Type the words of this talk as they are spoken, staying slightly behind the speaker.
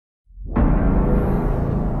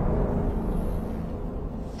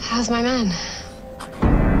How's my man?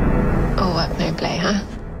 All work, no play, huh?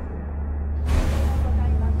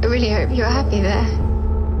 I really hope you're happy there.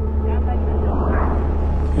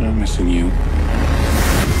 But I'm missing you.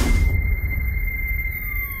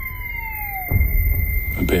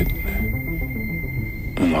 A bit.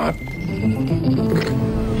 A lot.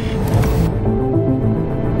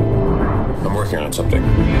 I'm working on something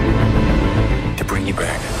to bring you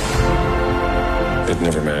back. It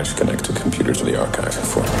never managed to connect to computers of the archive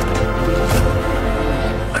before.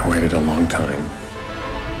 I waited a long time,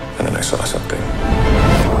 and then I saw something.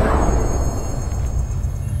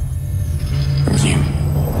 It was you.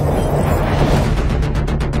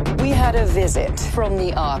 We had a visit from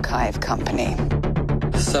the archive company.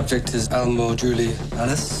 The subject is Almore Julie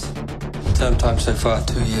Alice. Term time so far,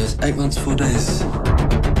 2 years, 8 months, 4 days.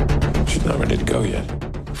 She's not ready to go yet.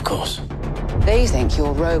 Of course. They think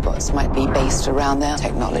your robots might be based around their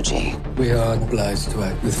technology. We are obliged to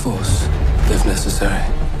act with force, if necessary.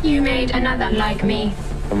 You made another like me.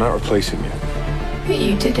 I'm not replacing you. But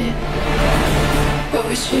you did it. What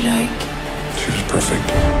was she like? She was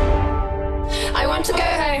perfect. I want to go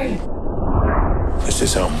home. This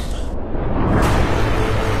is home.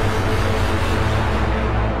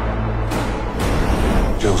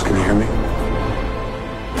 Jules, can you hear me?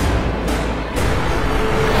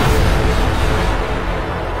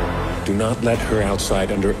 Do not let her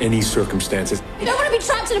outside under any circumstances. You don't want to be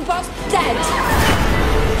trapped in a box dead.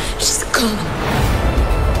 She's gone.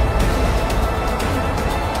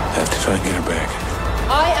 I have to try and get her back.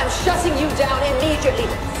 I am shutting you down immediately.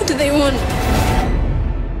 What do they want?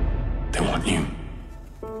 They want you.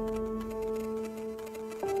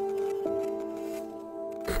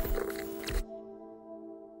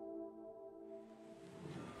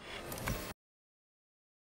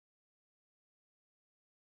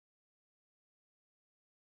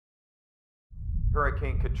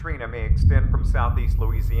 Hurricane Katrina may extend from southeast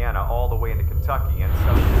Louisiana all the way into Kentucky and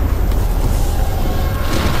southern.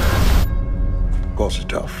 Of course it's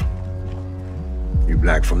tough. You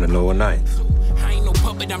black from the lower ninth. I ain't no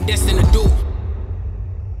puppet, I'm destined to do.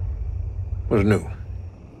 What's new?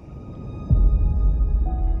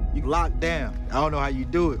 You locked down. I don't know how you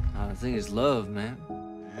do it. I think it's love, man.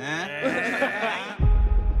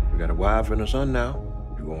 You got a wife and a son now.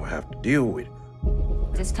 You're gonna have to deal with it.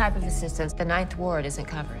 This type of assistance, the Ninth Ward isn't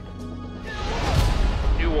covered.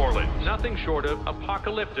 New Orleans, nothing short of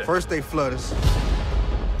apocalyptic. First they flood us,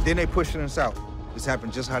 then they pushing us out. This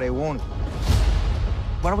happened just how they wanted.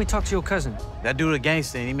 Why don't we talk to your cousin? That dude a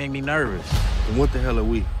gangster and he make me nervous. And what the hell are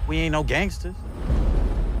we? We ain't no gangsters.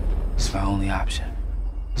 It's my only option.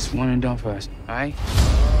 It's one and done for us, all right?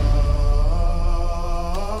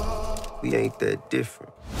 We ain't that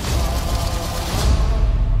different.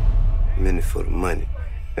 I'm in it for the money.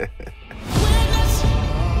 A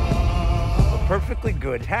perfectly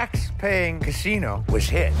good tax-paying casino was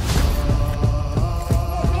hit.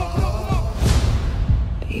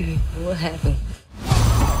 Baby, what happened?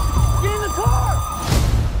 Get in the car!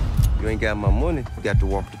 You ain't got my money, you got to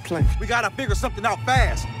walk the plank. We gotta figure something out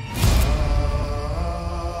fast.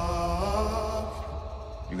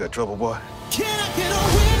 You got trouble, boy? Can I get a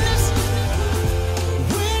witness?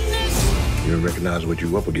 You don't recognize what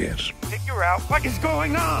you up against. Figure out what is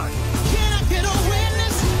going on. Can I get a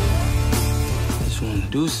witness? I just want to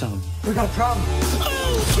do something. We got a problem.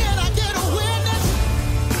 Oh, can I get a witness?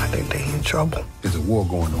 I think they in trouble. There's a war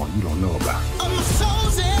going on you don't know about. Oh, my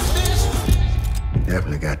soul's ambition. You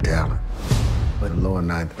definitely got talent. But the lower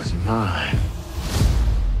ninth was Mine.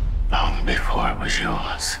 Long before it was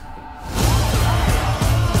yours.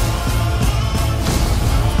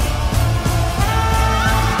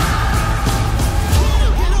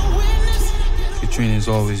 Katrina's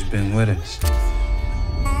always been with us.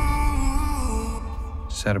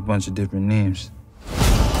 Just had a bunch of different names.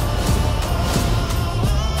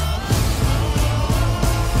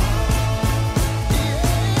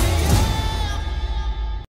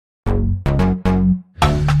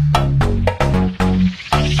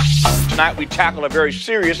 Tonight we tackle a very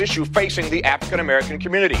serious issue facing the African-American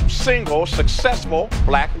community. Single, successful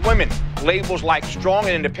black women. Labels like strong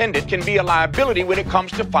and independent can be a liability when it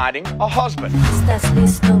comes to finding a husband.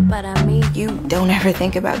 You don't ever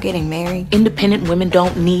think about getting married. Independent women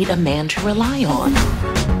don't need a man to rely on.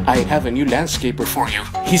 I have a new landscaper for you.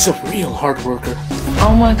 He's a real hard worker.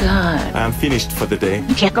 Oh my God. I'm finished for the day.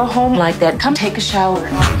 You can't go home like that. Come take a shower.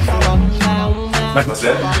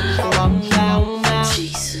 Mademoiselle?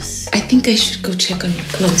 Jesus. I think I should go check on your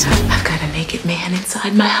clothes. I've got a naked man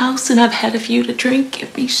inside my house and I've had a few to drink.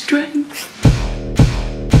 Give me strength.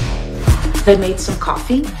 They made some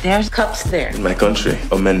coffee. There's cups there. In my country,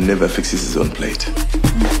 a man never fixes his own plate.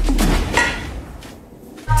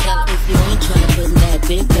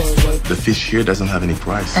 The fish here doesn't have any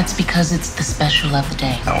price. That's because it's the special of the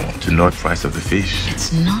day. I want to know the price of the fish.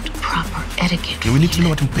 It's not proper etiquette. We need to know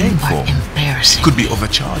what I'm paying for. Embarrassing. Could be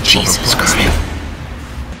overcharged. Jesus Christ.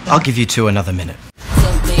 I'll give you two another minute.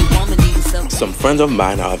 Some friends of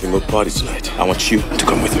mine are having a party tonight. I want you to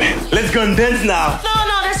come with me. Let's go and dance now.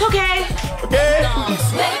 No, that's okay. Okay?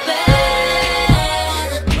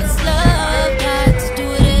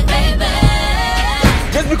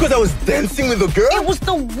 Just because I was dancing with a girl? It was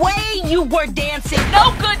the way you were dancing.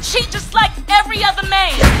 No good cheat, just like every other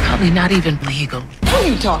man. Probably not even legal.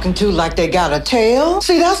 Who you talking to like they got a tail?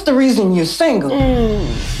 See, that's the reason you're single.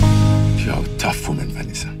 You're a tough woman,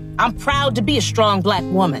 Vanessa. I'm proud to be a strong black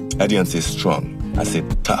woman. I didn't say strong. I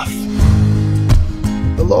said tough.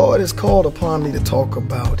 The Lord has called upon me to talk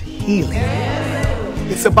about healing.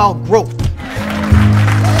 It's about growth.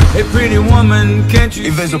 Hey, pretty woman, can't you?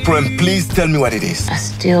 If there's a problem, please tell me what it is. I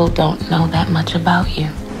still don't know that much about you.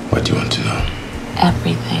 What do you want to know?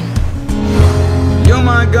 Everything. You're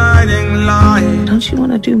my guiding light. Don't you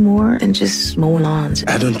want to do more than just mow lawns?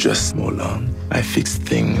 I don't just mow lawn. I fix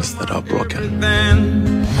things that are broken.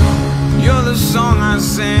 Then you're the song I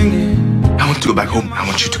sing. I want to go back home. I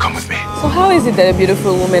want you to come with me. So how is it that a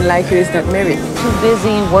beautiful woman like you is not married? Too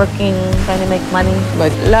busy working, trying to make money.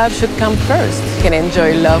 But love should come first. You can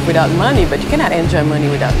enjoy love without money, but you cannot enjoy money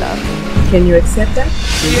without love. Can you accept that?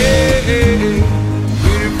 Yeah,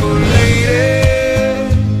 beautiful lady.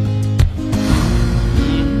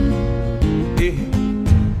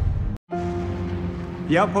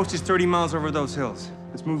 The outpost is 30 miles over those hills.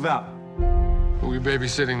 Let's move out. Who are we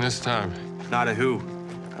babysitting this time? Not a who,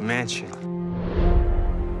 a mansion.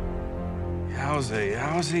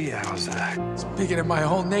 Yowza. Speaking of my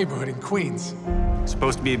whole neighborhood in Queens. It's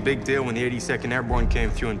supposed to be a big deal when the 82nd Airborne came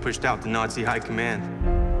through and pushed out the Nazi high command.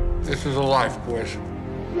 This is a life, boys.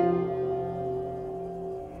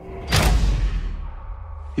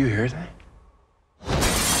 You hear that?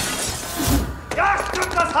 Jagd durch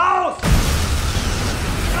das Haus!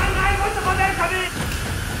 Nein, runter von der Kabine!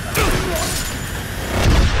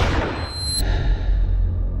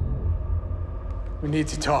 We need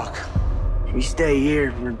to talk. We stay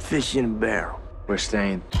here, we're fish in a barrel. We're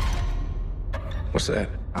staying. What's that?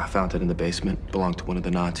 I found it in the basement. Belonged to one of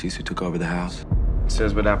the Nazis who took over the house. It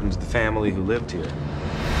says what happened to the family who lived here.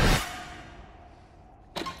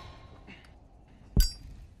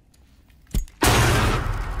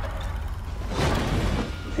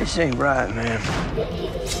 This ain't right, man.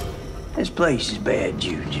 This place is bad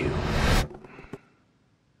juju.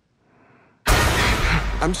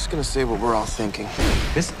 I'm just gonna say what we're all thinking.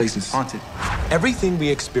 This place is haunted. Everything we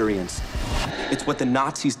experience, it's what the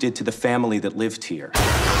Nazis did to the family that lived here.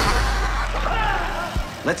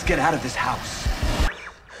 Let's get out of this house.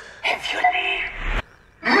 If you leave,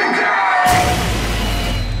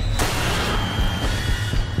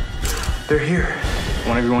 They're here. I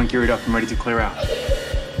want everyone geared up and ready to clear out.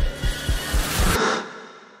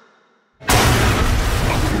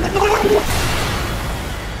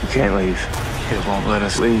 you can't leave. It won't let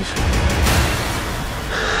us leave.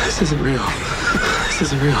 This isn't real. This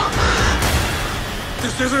isn't real.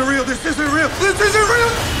 This isn't real! This isn't real! This isn't real!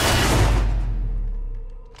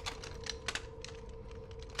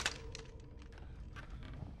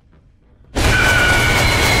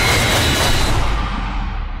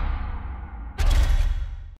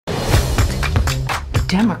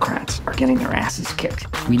 Democrats are getting their asses kicked.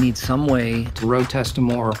 We need some way to road test a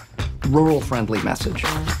more rural-friendly message.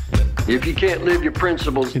 If you can't live your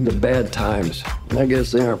principles in the bad times, I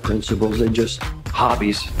guess they aren't principles, they're just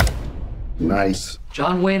hobbies. Nice.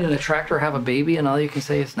 John Wayne and a tractor have a baby and all you can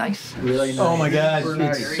say is nice? Really nice. Oh my God,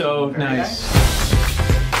 it's so nice.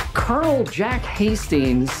 Colonel Jack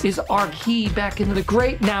Hastings is our key back into the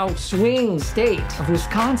great now swing state of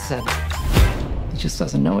Wisconsin. He just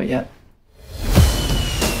doesn't know it yet.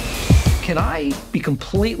 Can I be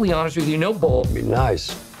completely honest with you? No bull. Be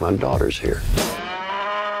nice. My daughter's here.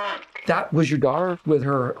 That was your daughter with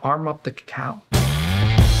her arm up the cow?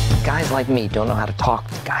 Guys like me don't know how to talk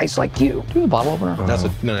to guys like you. Do you have a bottle opener?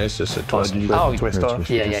 No, it's just a twist. Oh, twist off?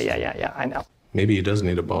 Yeah, I know. Maybe he does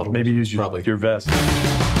need a bottle. Maybe use your vest.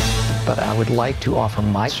 But I would like to offer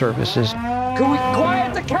my services. Can we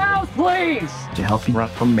quiet the cows, please? To help you run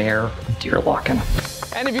for mayor of Deerlocking.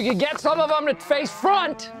 And if you could get some of them to face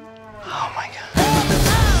front. Oh my God.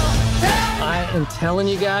 I am telling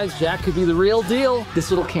you guys, Jack could be the real deal. This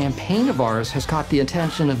little campaign of ours has caught the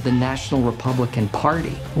attention of the National Republican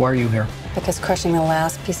Party. Why are you here? Because crushing the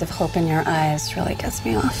last piece of hope in your eyes really gets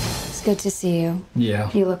me off. It's good to see you. Yeah.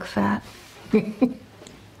 You look fat.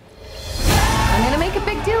 I'm gonna make a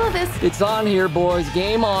big deal of this. It's on here, boys.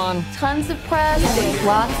 Game on. Tons of press,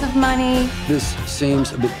 lots of money. This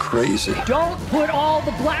seems a bit crazy. Don't put all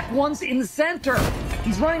the black ones in the center.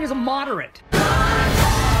 He's running as a moderate.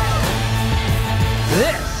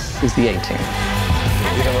 This is the A-team.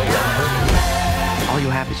 All you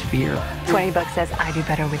have is fear. $20 says I do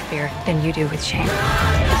better with fear than you do with shame.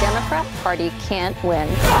 The Democrat Party can't win.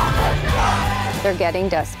 They're getting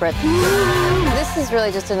desperate. This is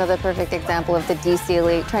really just another perfect example of the DC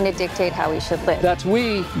elite trying to dictate how we should live. That's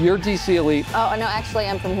we. You're DC elite. Oh, no, actually,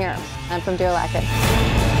 I'm from here. I'm from Deer Lackin.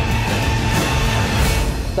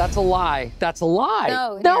 That's a lie. That's a lie.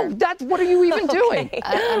 No, that's what are you even doing?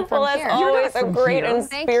 I'm from here. That's always a great and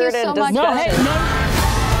spirited Thank you so much. No, hey, no.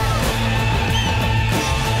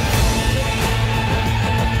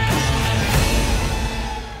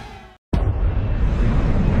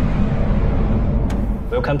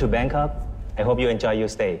 Welcome to Bangkok. I hope you enjoy your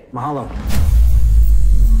stay. Mahalo.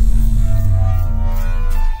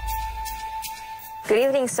 Good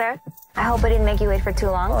evening, sir. I hope I didn't make you wait for too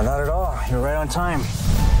long. Oh, not at all. You're right on time.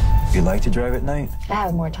 You like to drive at night? I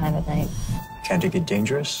have more time at night. Can't it get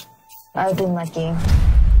dangerous? I've been lucky.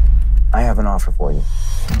 I have an offer for you.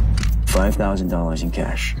 $5,000 in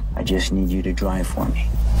cash. I just need you to drive for me.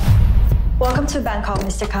 Welcome to Bangkok,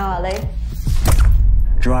 Mr. Kaale.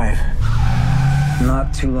 Drive.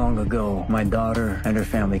 Not too long ago, my daughter and her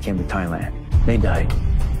family came to Thailand. They died.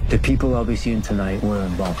 The people I'll be seeing tonight were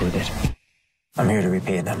involved with it. I'm here to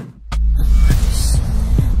repay them.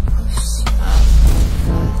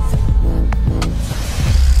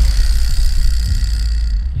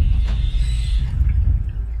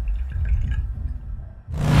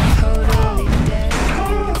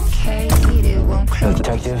 The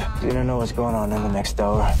detective, you're gonna know what's going on in the next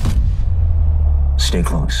hour. Stay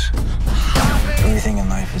close. Everything in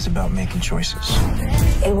life is about making choices.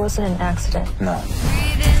 It wasn't an accident. No.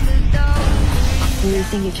 You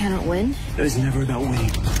think you cannot win? It was never about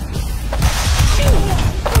winning.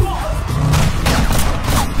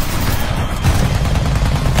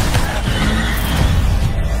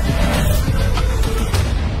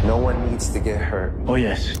 No one needs to get hurt. Oh,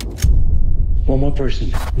 yes. One more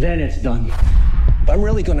person. Then it's done. I'm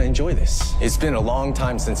really gonna enjoy this. It's been a long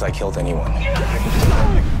time since I killed anyone.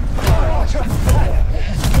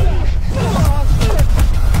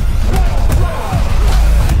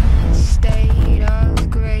 State of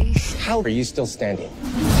grace How are you still standing?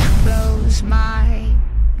 blows my.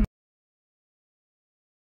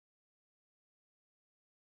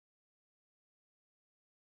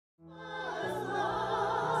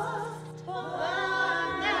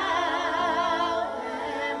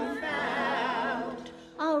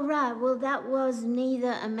 All right, well, that was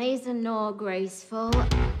neither amazing nor graceful.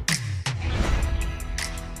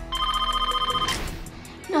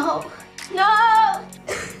 No, no!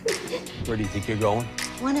 Where do you think you're going?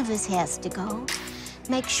 One of us has to go.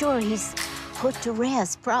 Make sure he's put to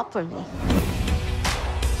rest properly.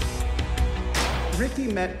 Ricky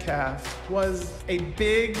Metcalf was a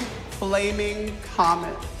big, flaming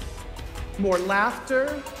comet. More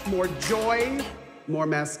laughter, more joy, more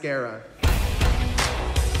mascara.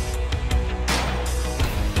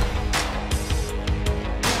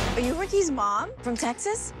 Are you Ricky's mom from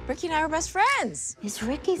Texas? Ricky and I were best friends. Is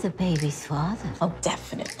Ricky the baby's father? Oh,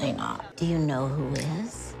 definitely not. Do you know who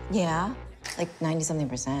is? Yeah, like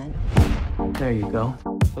 90-something%. There you go.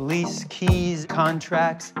 Police, keys,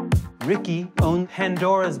 contracts. Ricky owned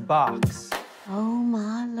Pandora's box. Oh,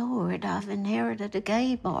 my Lord, I've inherited a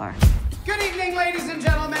gay bar. Good evening, ladies and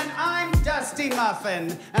gentlemen. I'm Dusty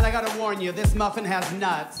Muffin, and I gotta warn you, this muffin has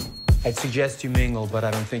nuts. I'd suggest you mingle, but I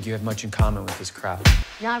don't think you have much in common with this crowd.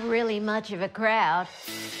 Not really much of a crowd.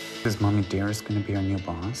 Is Mommy Dearest gonna be our new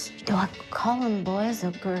boss? Do I call them boys or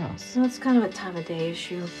girls? No, it's kind of a time of day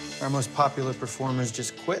issue. Our most popular performers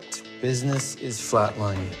just quit. Business is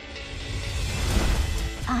flatlining.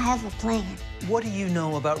 I have a plan. What do you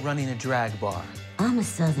know about running a drag bar? I'm a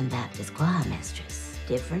Southern Baptist choir mistress.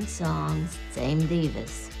 Different songs, same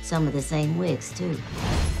divas. Some of the same wigs, too.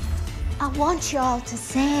 I want y'all to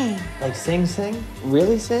sing. Like sing?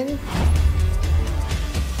 Really sing?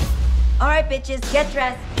 All right, bitches, get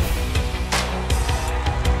dressed.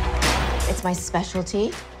 It's my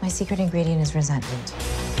specialty. My secret ingredient is resentment.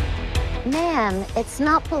 Ma'am, it's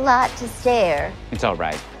not polite to stare. It's all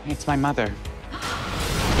right. It's my mother.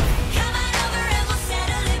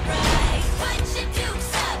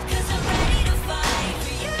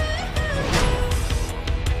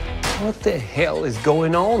 What the hell is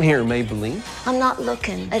going on here, Maybelline? I'm not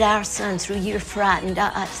looking at our son through your frightened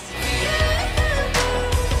eyes.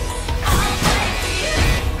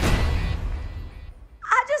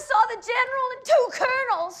 I just saw the general and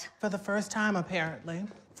For the first time, apparently.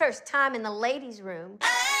 First time in the ladies' room.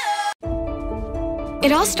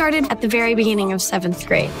 It all started at the very beginning of 7th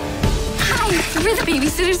grade. Hi, we're the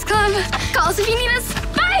Babysitters Club. Call us if you need us.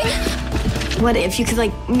 Bye! What if you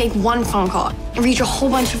could, make one phone call and reach a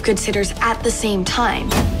whole bunch of good sitters at the same time?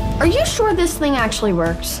 Are you sure this thing actually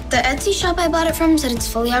works? The Etsy shop I bought it from said it's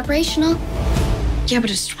fully operational. Yeah,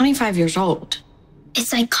 but it's 25 years old.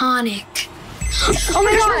 It's iconic. Oh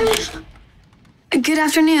my God! Good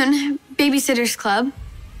afternoon, Babysitters Club.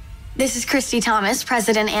 This is Christy Thomas,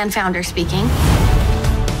 president and founder speaking.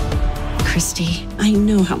 Christy, I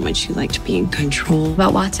know how much you like to be in control.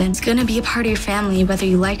 About Watson, it's gonna be a part of your family, whether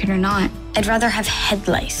you like it or not. I'd rather have head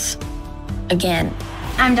lice. Again.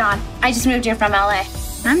 I'm Dawn. I just moved here from LA.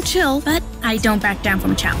 I'm chill, but I don't back down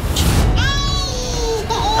from a challenge.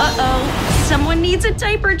 Uh-oh. Someone needs a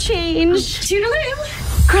diaper change. Do you know what I am?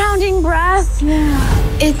 Grounding breath. Yeah.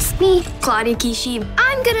 It's me, Claudia Kishi.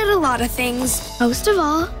 I'm good at a lot of things. Most of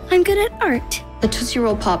all, I'm good at art. The Tootsie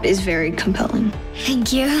Roll Pop is very compelling.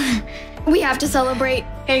 Thank you. We have to celebrate.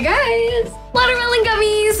 Hey guys, watermelon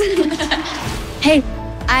gummies. Hey,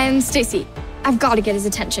 I'm Stacy. I've got to get his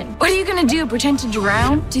attention. What are you gonna do, pretend to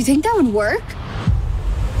drown? Do you think that would work?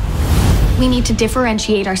 We need to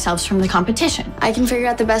differentiate ourselves from the competition. I can figure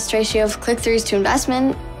out the best ratio of click-throughs to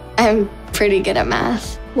investment. I'm pretty good at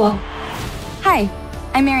math. Whoa. Hi,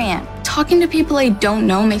 I'm Marianne. Talking to people I don't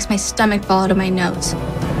know makes my stomach fall out of my nose.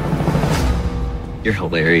 You're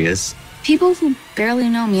hilarious. People who barely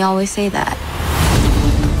know me always say that.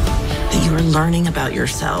 That you are learning about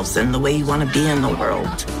yourselves and the way you want to be in the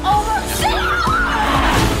world.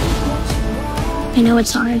 I know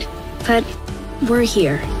it's hard, but we're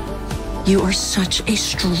here. You are such a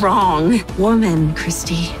strong woman,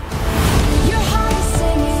 Christy.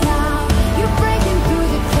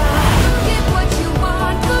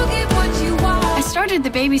 I started the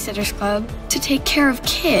Babysitters Club to take care of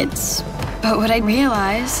kids. But what I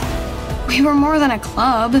realized, we were more than a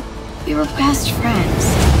club. We were best friends.